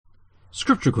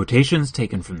Scripture quotations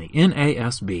taken from the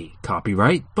NASB,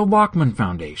 copyright the Lockman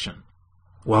Foundation.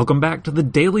 Welcome back to the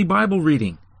Daily Bible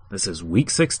Reading. This is Week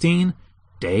 16,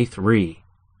 Day 3.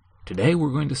 Today we're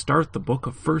going to start the book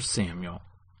of 1 Samuel.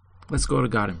 Let's go to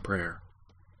God in prayer.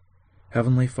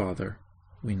 Heavenly Father,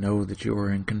 we know that you are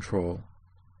in control.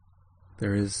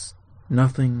 There is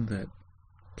nothing that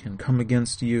can come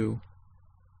against you.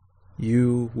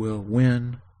 You will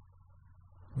win.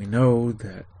 We know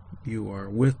that you are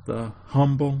with the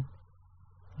humble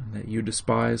and that you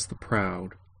despise the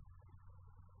proud.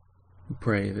 We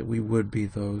pray that we would be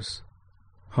those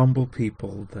humble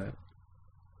people that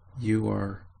you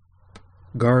are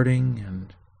guarding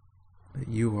and that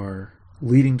you are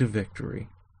leading to victory.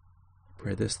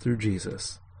 Pray this through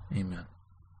Jesus. Amen.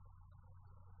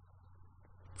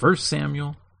 1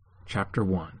 Samuel chapter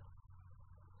 1.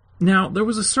 Now there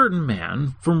was a certain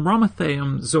man from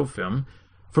Ramathaim Zophim,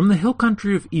 from the hill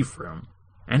country of Ephraim,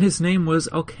 and his name was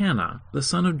Elkanah, the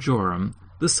son of Joram,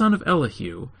 the son of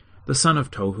Elihu, the son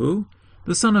of Tohu,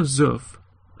 the son of Zuph,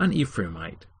 an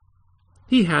Ephraimite.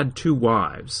 He had 2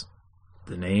 wives.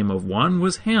 The name of one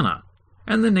was Hannah,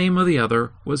 and the name of the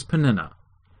other was Peninnah.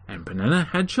 And Peninnah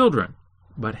had children,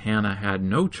 but Hannah had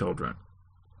no children.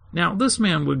 Now this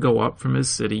man would go up from his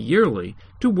city yearly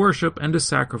to worship and to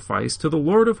sacrifice to the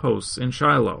Lord of hosts in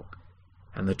Shiloh.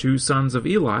 And the 2 sons of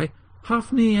Eli,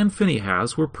 Hophni and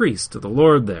Phinehas, were priests to the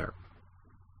Lord there.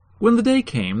 When the day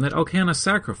came that Elkanah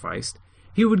sacrificed,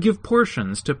 he would give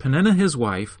portions to Peninnah his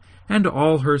wife, and to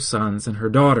all her sons and her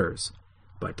daughters.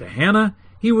 But to Hannah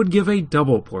he would give a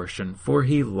double portion, for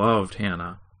he loved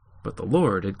Hannah. But the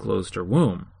Lord had closed her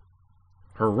womb.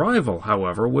 Her rival,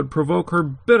 however, would provoke her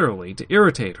bitterly to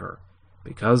irritate her,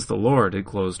 because the Lord had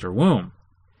closed her womb.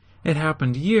 It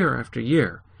happened year after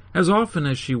year. As often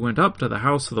as she went up to the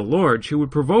house of the Lord, she would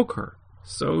provoke her.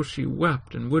 So she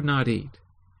wept and would not eat.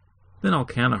 Then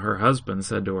Elkanah her husband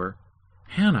said to her,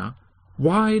 Hannah,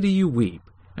 why do you weep,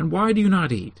 and why do you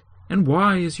not eat, and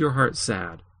why is your heart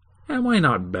sad? Am I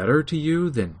not better to you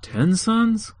than 10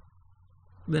 sons?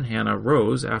 Then Hannah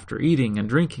rose after eating and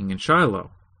drinking in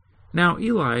Shiloh. Now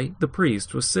Eli the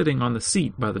priest was sitting on the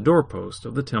seat by the doorpost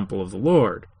of the temple of the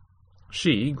Lord.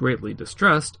 She, greatly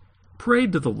distressed,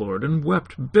 prayed to the Lord and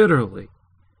wept bitterly.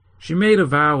 She made a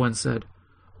vow and said,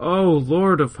 O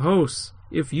Lord of hosts,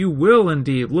 if you will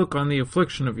indeed look on the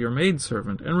affliction of your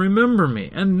maidservant, and remember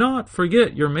me, and not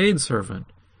forget your maidservant,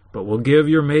 but will give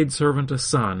your maidservant a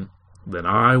son, then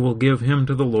I will give him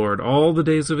to the Lord all the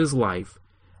days of his life,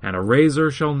 and a razor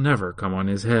shall never come on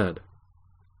his head.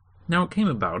 Now it came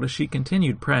about, as she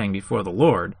continued praying before the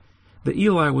Lord, that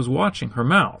Eli was watching her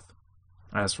mouth.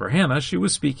 As for Hannah, she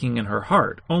was speaking in her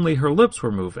heart, only her lips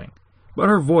were moving, but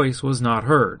her voice was not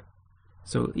heard.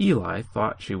 So Eli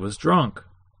thought she was drunk.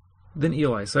 Then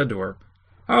Eli said to her,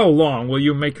 How long will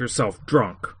you make yourself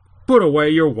drunk? Put away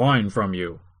your wine from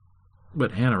you.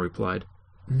 But Hannah replied,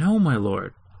 No, my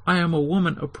lord, I am a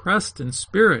woman oppressed in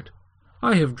spirit.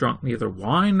 I have drunk neither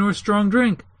wine nor strong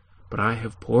drink, but I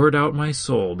have poured out my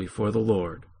soul before the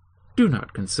Lord. Do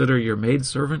not consider your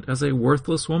maidservant as a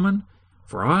worthless woman,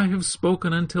 for I have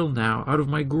spoken until now out of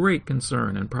my great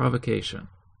concern and provocation.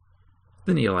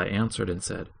 Then Eli answered and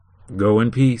said, Go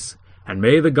in peace, and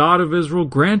may the God of Israel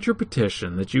grant your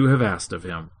petition that you have asked of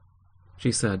him.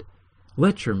 She said,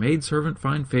 Let your maidservant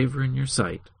find favor in your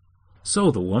sight.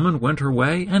 So the woman went her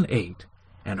way and ate,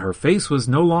 and her face was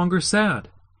no longer sad.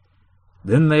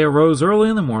 Then they arose early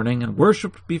in the morning and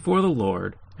worshipped before the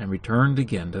Lord, and returned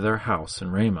again to their house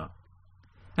in Ramah.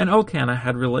 And Elkanah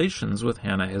had relations with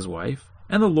Hannah his wife,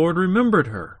 and the Lord remembered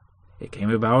her. It came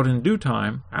about in due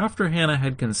time, after Hannah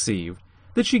had conceived,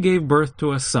 that she gave birth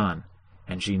to a son,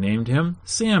 and she named him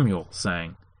Samuel,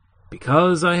 saying,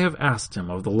 Because I have asked him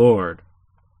of the Lord.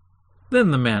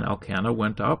 Then the man Elkanah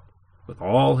went up, with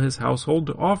all his household,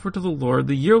 to offer to the Lord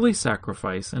the yearly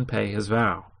sacrifice and pay his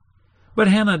vow. But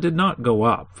Hannah did not go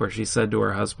up, for she said to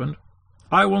her husband,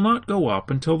 I will not go up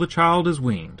until the child is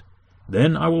weaned.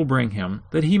 Then I will bring him,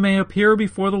 that he may appear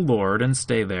before the Lord and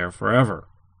stay there forever.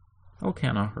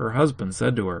 Elkanah, her husband,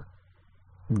 said to her,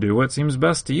 Do what seems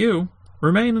best to you.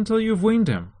 Remain until you have weaned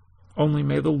him. Only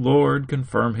may the Lord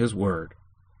confirm his word.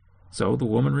 So the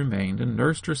woman remained and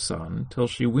nursed her son till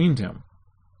she weaned him.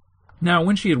 Now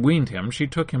when she had weaned him, she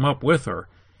took him up with her,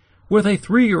 with a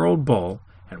 3-year-old bull,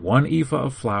 and 1 ephah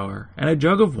of flour, and a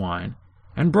jug of wine,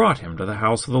 and brought him to the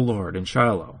house of the Lord in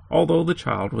Shiloh, although the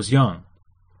child was young.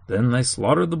 Then they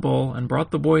slaughtered the bull, and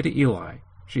brought the boy to Eli.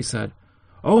 She said,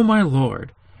 O my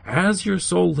lord, as your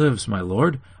soul lives, my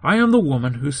lord, I am the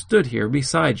woman who stood here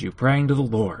beside you praying to the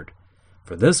Lord.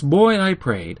 For this boy I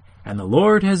prayed, and the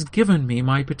Lord has given me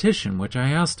my petition which I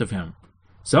asked of him.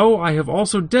 So I have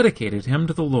also dedicated him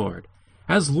to the Lord.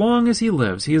 As long as he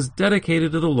lives, he is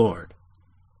dedicated to the Lord."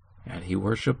 And he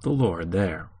worshipped the Lord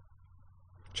there.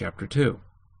 Chapter 2.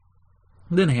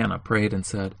 Then Hannah prayed and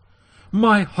said,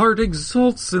 "My heart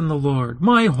exults in the Lord.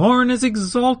 My horn is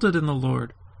exalted in the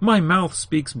Lord. My mouth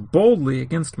speaks boldly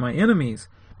against my enemies,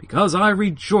 because I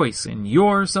rejoice in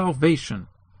your salvation.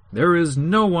 There is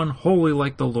no one holy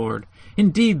like the Lord.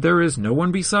 Indeed, there is no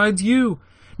one besides you,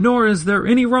 nor is there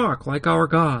any rock like our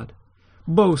God.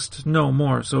 Boast no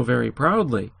more so very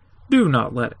proudly. Do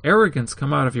not let arrogance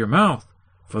come out of your mouth,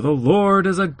 for the Lord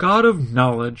is a God of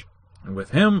knowledge, and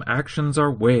with him actions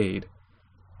are weighed.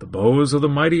 The bows of the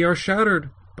mighty are shattered,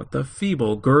 but the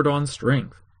feeble gird on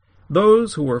strength.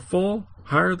 Those who were full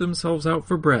hire themselves out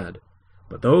for bread,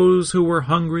 but those who were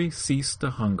hungry cease to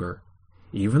hunger.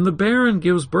 Even the barren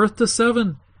gives birth to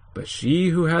 7, but she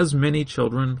who has many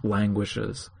children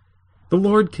languishes. The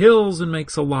Lord kills and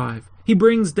makes alive. He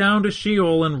brings down to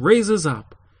Sheol and raises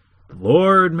up. The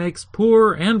Lord makes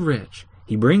poor and rich.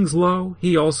 He brings low,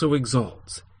 he also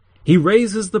exalts. He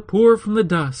raises the poor from the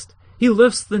dust. He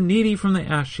lifts the needy from the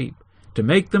ash heap, to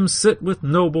make them sit with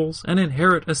nobles and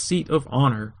inherit a seat of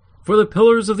honor. For the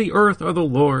pillars of the earth are the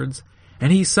Lord's,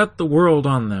 and he set the world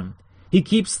on them. He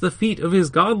keeps the feet of his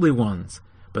godly ones,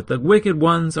 but the wicked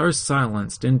ones are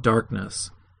silenced in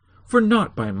darkness. For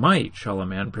not by might shall a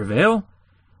man prevail.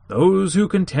 Those who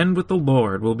contend with the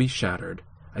Lord will be shattered.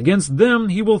 Against them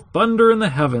he will thunder in the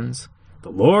heavens.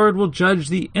 The Lord will judge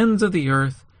the ends of the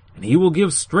earth, and he will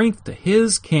give strength to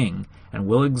his king, and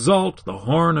will exalt the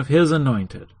horn of his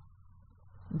anointed."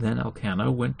 Then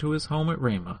Elkanah went to his home at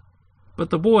Ramah,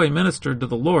 but the boy ministered to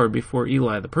the Lord before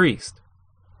Eli the priest.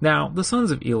 Now the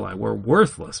sons of Eli were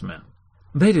worthless men.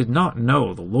 They did not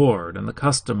know the Lord and the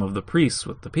custom of the priests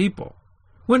with the people.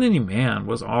 When any man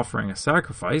was offering a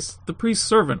sacrifice, the priest's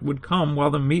servant would come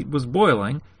while the meat was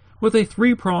boiling, with a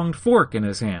 3-pronged fork in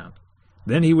his hand.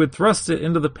 Then he would thrust it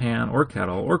into the pan or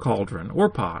kettle or cauldron or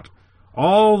pot.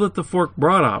 All that the fork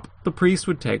brought up, the priest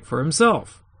would take for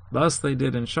himself. Thus they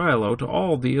did in Shiloh to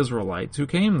all the Israelites who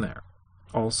came there.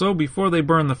 Also, before they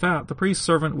burned the fat, the priest's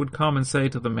servant would come and say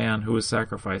to the man who was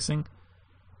sacrificing,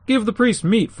 "Give the priest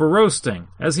meat for roasting,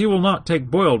 as he will not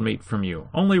take boiled meat from you,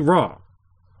 only raw."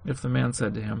 If the man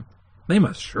said to him, "They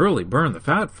must surely burn the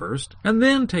fat first, and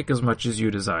then take as much as you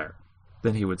desire,"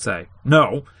 then he would say,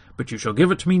 "No, but you shall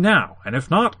give it to me now, and if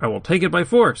not, I will take it by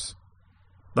force."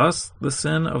 Thus the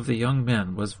sin of the young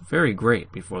men was very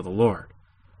great before the Lord,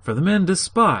 for the men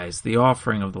despised the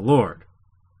offering of the Lord.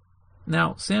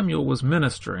 Now Samuel was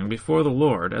ministering before the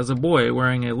Lord as a boy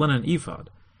wearing a linen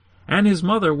ephod, and his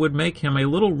mother would make him a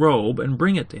little robe and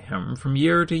bring it to him from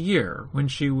year to year when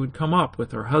she would come up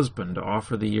with her husband to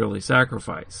offer the yearly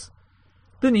sacrifice.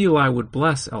 Then Eli would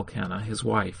bless Elkanah his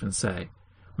wife and say,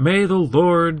 "May the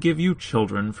Lord give you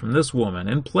children from this woman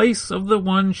in place of the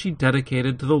one she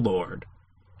dedicated to the Lord."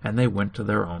 And they went to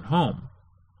their own home.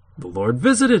 The Lord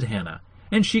visited Hannah,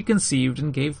 and she conceived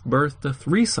and gave birth to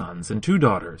 3 sons and 2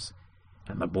 daughters.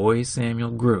 And the boy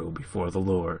Samuel grew before the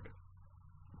Lord.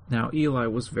 Now Eli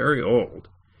was very old,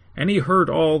 and he heard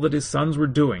all that his sons were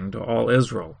doing to all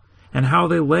Israel, and how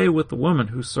they lay with the woman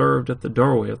who served at the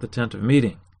doorway of the tent of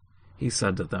meeting. He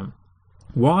said to them,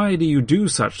 "Why do you do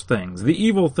such things, the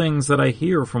evil things that I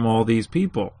hear from all these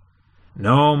people?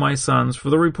 No, my sons, for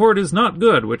the report is not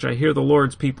good which I hear the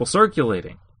Lord's people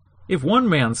circulating. If one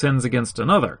man sins against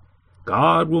another,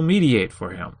 God will mediate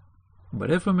for him.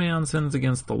 But if a man sins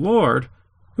against the Lord,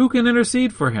 who can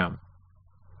intercede for him?"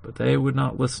 But they would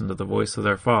not listen to the voice of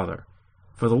their father,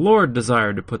 for the Lord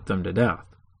desired to put them to death.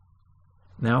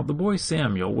 Now the boy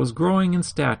Samuel was growing in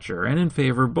stature and in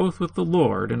favor both with the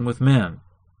Lord and with men.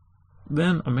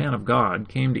 Then a man of God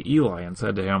came to Eli and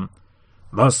said to him,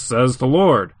 "Thus says the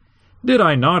Lord, did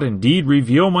I not indeed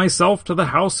reveal myself to the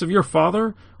house of your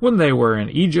father when they were in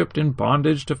Egypt in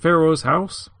bondage to Pharaoh's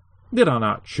house? Did I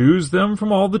not choose them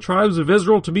from all the tribes of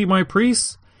Israel to be my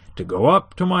priests, to go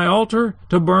up to my altar,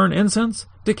 to burn incense,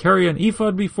 to carry an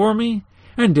ephod before me?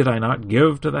 And did I not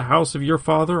give to the house of your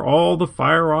father all the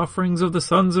fire offerings of the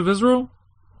sons of Israel?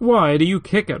 Why do you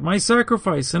kick at my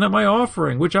sacrifice and at my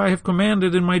offering, which I have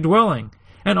commanded in my dwelling,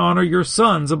 and honor your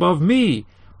sons above me,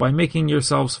 by making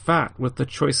yourselves fat with the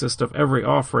choicest of every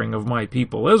offering of my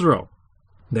people Israel?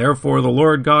 Therefore the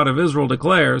Lord God of Israel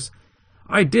declares,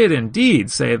 I did indeed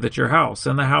say that your house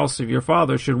and the house of your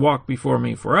father should walk before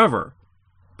me forever.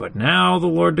 But now the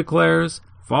Lord declares,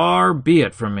 far be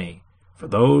it from me. For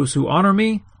those who honor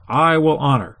me, I will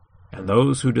honor, and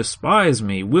those who despise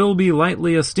me will be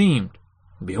lightly esteemed.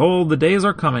 Behold, the days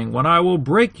are coming when I will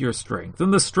break your strength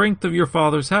and the strength of your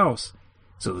father's house,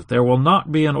 so that there will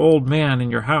not be an old man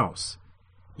in your house.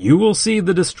 You will see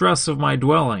the distress of my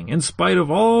dwelling, in spite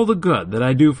of all the good that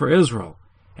I do for Israel,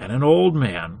 and an old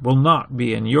man will not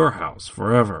be in your house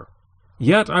forever.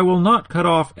 Yet I will not cut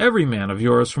off every man of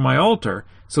yours from my altar,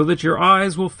 so that your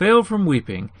eyes will fail from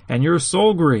weeping, and your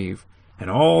soul grieve, and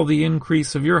all the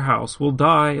increase of your house will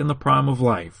die in the prime of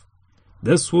life.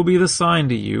 This will be the sign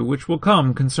to you which will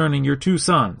come concerning your 2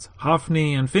 sons,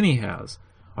 Hophni and Phinehas.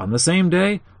 On the same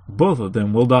day, both of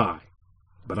them will die.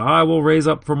 But I will raise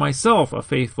up for myself a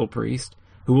faithful priest,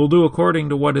 who will do according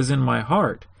to what is in my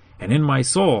heart and in my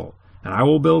soul, and I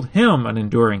will build him an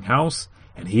enduring house,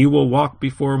 and he will walk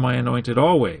before my anointed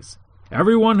always.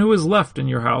 Everyone who is left in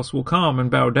your house will come and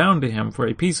bow down to him for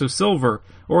a piece of silver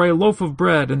or a loaf of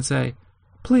bread and say,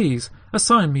 'Please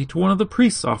assign me to one of the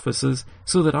priest's offices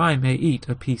so that I may eat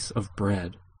a piece of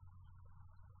bread.'"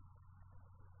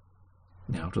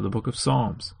 Now to the book of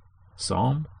Psalms,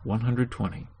 Psalm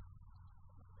 120.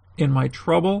 "In my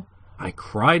trouble I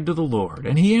cried to the Lord,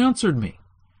 and he answered me.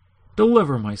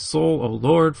 Deliver my soul, O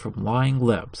Lord, from lying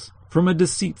lips, from a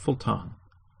deceitful tongue.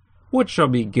 What shall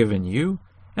be given you,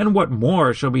 and what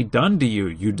more shall be done to you,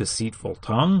 you deceitful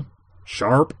tongue?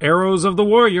 Sharp arrows of the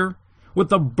warrior, with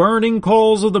the burning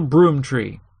coals of the broom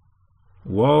tree.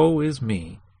 Woe is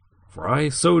me, for I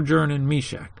sojourn in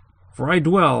Meshech, for I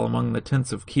dwell among the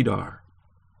tents of Kedar.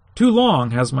 Too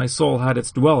long has my soul had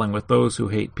its dwelling with those who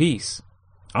hate peace.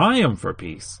 I am for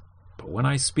peace, but when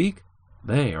I speak,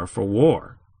 they are for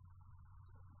war."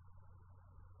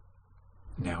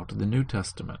 Now to the New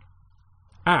Testament.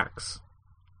 Acts,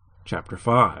 chapter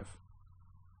 5.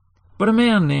 But a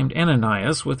man named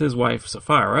Ananias with his wife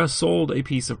Sapphira sold a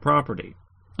piece of property,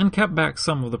 and kept back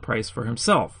some of the price for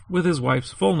himself, with his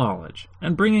wife's full knowledge,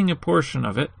 and bringing a portion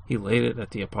of it, he laid it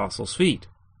at the apostles' feet.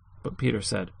 But Peter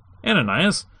said,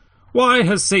 "Ananias, why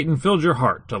has Satan filled your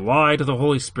heart to lie to the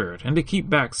Holy Spirit, and to keep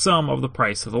back some of the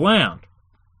price of the land?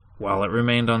 While it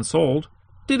remained unsold,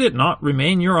 did it not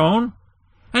remain your own?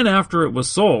 And after it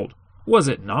was sold, was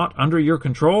it not under your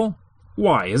control?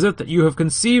 Why is it that you have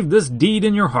conceived this deed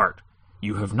in your heart?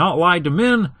 You have not lied to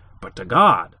men, but to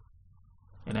God."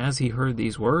 And as he heard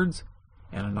these words,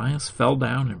 Ananias fell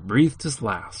down and breathed his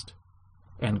last.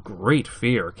 And great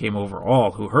fear came over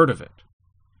all who heard of it.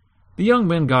 The young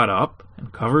men got up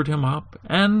and covered him up,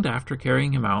 and after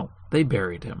carrying him out, they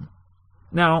buried him.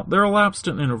 Now there elapsed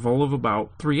an interval of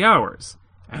about 3 hours,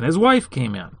 and his wife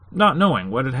came in, not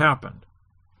knowing what had happened.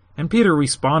 And Peter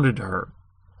responded to her,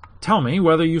 "Tell me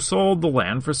whether you sold the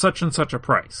land for such and such a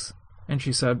price." And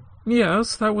she said,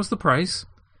 "Yes, that was the price."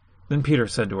 Then Peter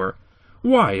said to her,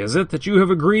 "Why is it that you have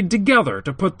agreed together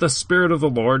to put the Spirit of the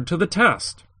Lord to the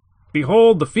test?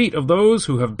 Behold, the feet of those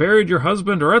who have buried your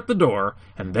husband are at the door,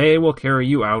 and they will carry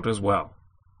you out as well."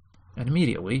 And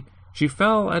immediately she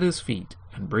fell at his feet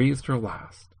and breathed her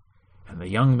last. And the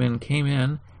young men came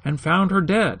in and found her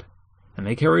dead, and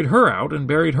they carried her out and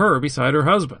buried her beside her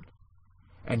husband.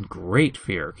 And great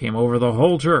fear came over the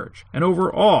whole church, and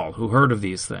over all who heard of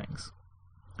these things.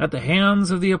 At the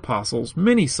hands of the apostles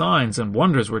many signs and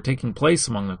wonders were taking place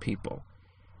among the people,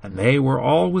 and they were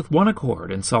all with one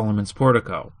accord in Solomon's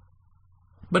portico.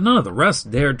 But none of the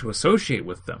rest dared to associate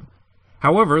with them.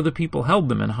 However, the people held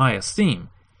them in high esteem,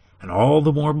 and all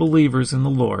the more believers in the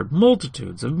Lord,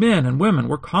 multitudes of men and women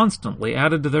were constantly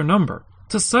added to their number,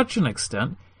 to such an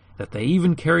extent that they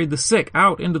even carried the sick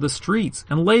out into the streets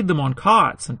and laid them on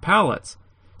cots and pallets,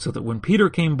 so that when Peter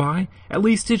came by, at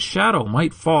least his shadow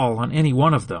might fall on any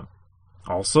one of them.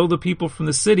 Also the people from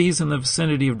the cities in the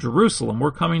vicinity of Jerusalem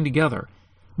were coming together,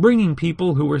 bringing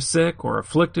people who were sick or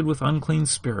afflicted with unclean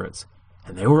spirits,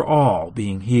 and they were all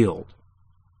being healed.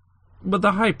 But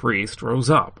the high priest rose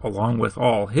up, along with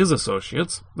all his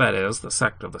associates, that is, the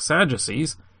sect of the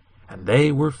Sadducees, and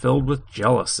they were filled with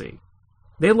jealousy.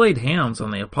 They laid hands on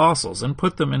the apostles and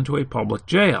put them into a public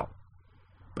jail.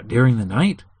 But during the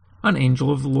night, an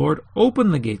angel of the Lord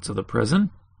opened the gates of the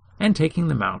prison, and taking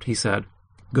them out, he said,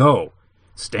 "Go,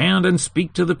 stand and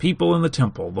speak to the people in the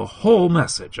temple the whole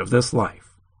message of this life."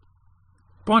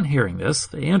 Upon hearing this,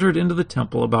 they entered into the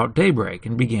temple about daybreak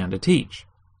and began to teach.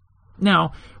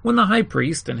 Now, when the high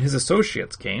priest and his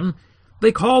associates came,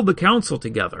 they called the council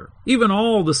together, even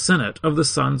all the senate of the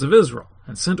sons of Israel,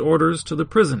 and sent orders to the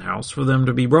prison house for them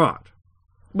to be brought.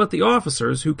 But the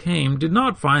officers who came did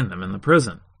not find them in the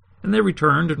prison, and they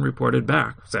returned and reported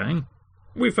back, saying,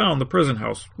 "We found the prison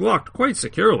house locked quite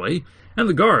securely, and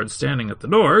the guards standing at the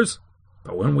doors,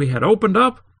 but when we had opened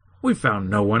up, we found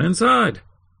no one inside."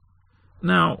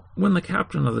 Now, when the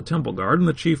captain of the temple guard and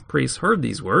the chief priests heard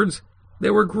these words, they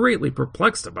were greatly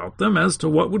perplexed about them as to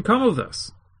what would come of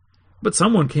this. But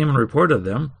someone came and reported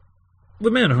them, "The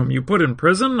men whom you put in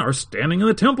prison are standing in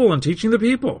the temple and teaching the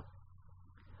people."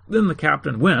 Then the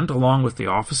captain went along with the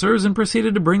officers and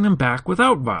proceeded to bring them back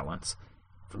without violence,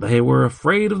 for they were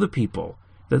afraid of the people,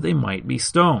 that they might be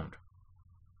stoned.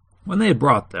 When they had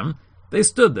brought them, they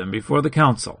stood them before the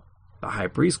council. The high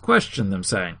priest questioned them,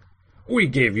 saying, "We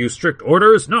gave you strict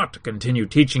orders not to continue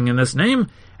teaching in this name,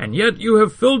 and yet you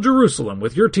have filled Jerusalem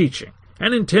with your teaching,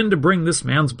 and intend to bring this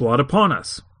man's blood upon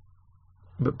us."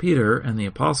 But Peter and the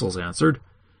apostles answered,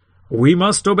 "We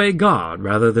must obey God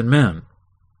rather than men.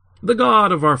 The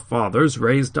God of our fathers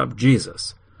raised up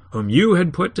Jesus, whom you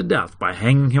had put to death by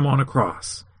hanging him on a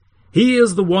cross. He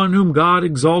is the one whom God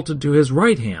exalted to his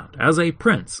right hand as a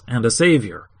prince and a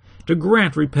savior, to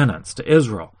grant repentance to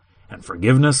Israel and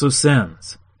forgiveness of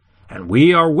sins. And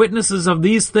we are witnesses of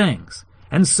these things,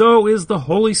 and so is the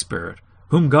Holy Spirit,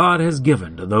 whom God has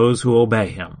given to those who obey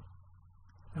him."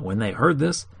 And when they heard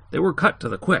this, they were cut to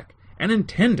the quick, and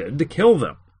intended to kill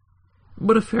them.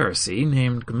 But a Pharisee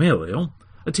named Gamaliel,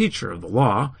 a teacher of the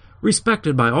law,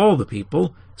 respected by all the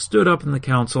people, stood up in the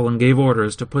council and gave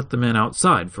orders to put the men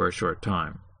outside for a short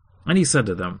time. And he said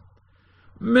to them,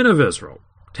 "Men of Israel,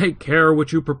 take care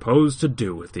what you propose to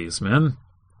do with these men.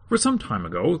 For some time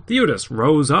ago, Theudas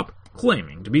rose up,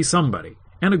 claiming to be somebody,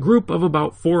 and a group of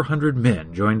about 400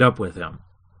 men joined up with him.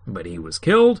 But he was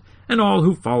killed, and all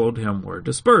who followed him were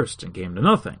dispersed and came to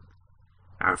nothing.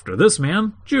 After this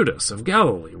man, Judas of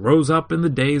Galilee rose up in the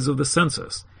days of the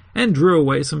census, and drew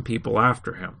away some people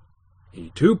after him.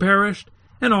 He too perished,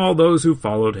 and all those who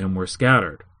followed him were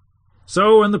scattered.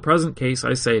 So in the present case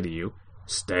I say to you,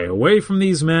 stay away from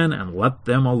these men and let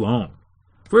them alone.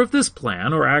 For if this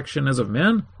plan or action is of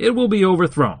men, it will be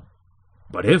overthrown.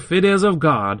 But if it is of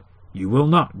God, you will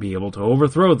not be able to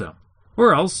overthrow them,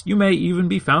 or else you may even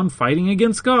be found fighting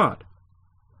against God."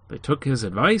 They took his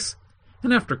advice,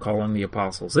 and after calling the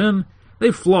apostles in,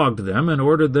 they flogged them and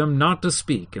ordered them not to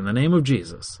speak in the name of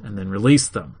Jesus, and then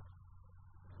released them.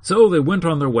 So they went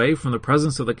on their way from the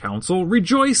presence of the council,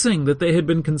 rejoicing that they had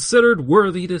been considered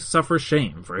worthy to suffer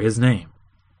shame for his name.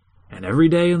 And every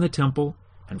day in the temple,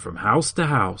 and from house to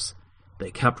house, they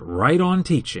kept right on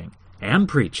teaching and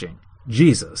preaching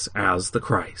Jesus as the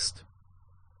Christ.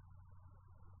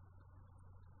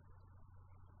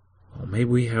 Well, maybe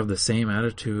we have the same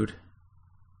attitude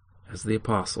as the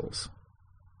apostles.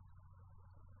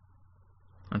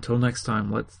 Until next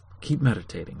time, let's keep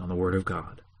meditating on the Word of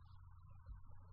God.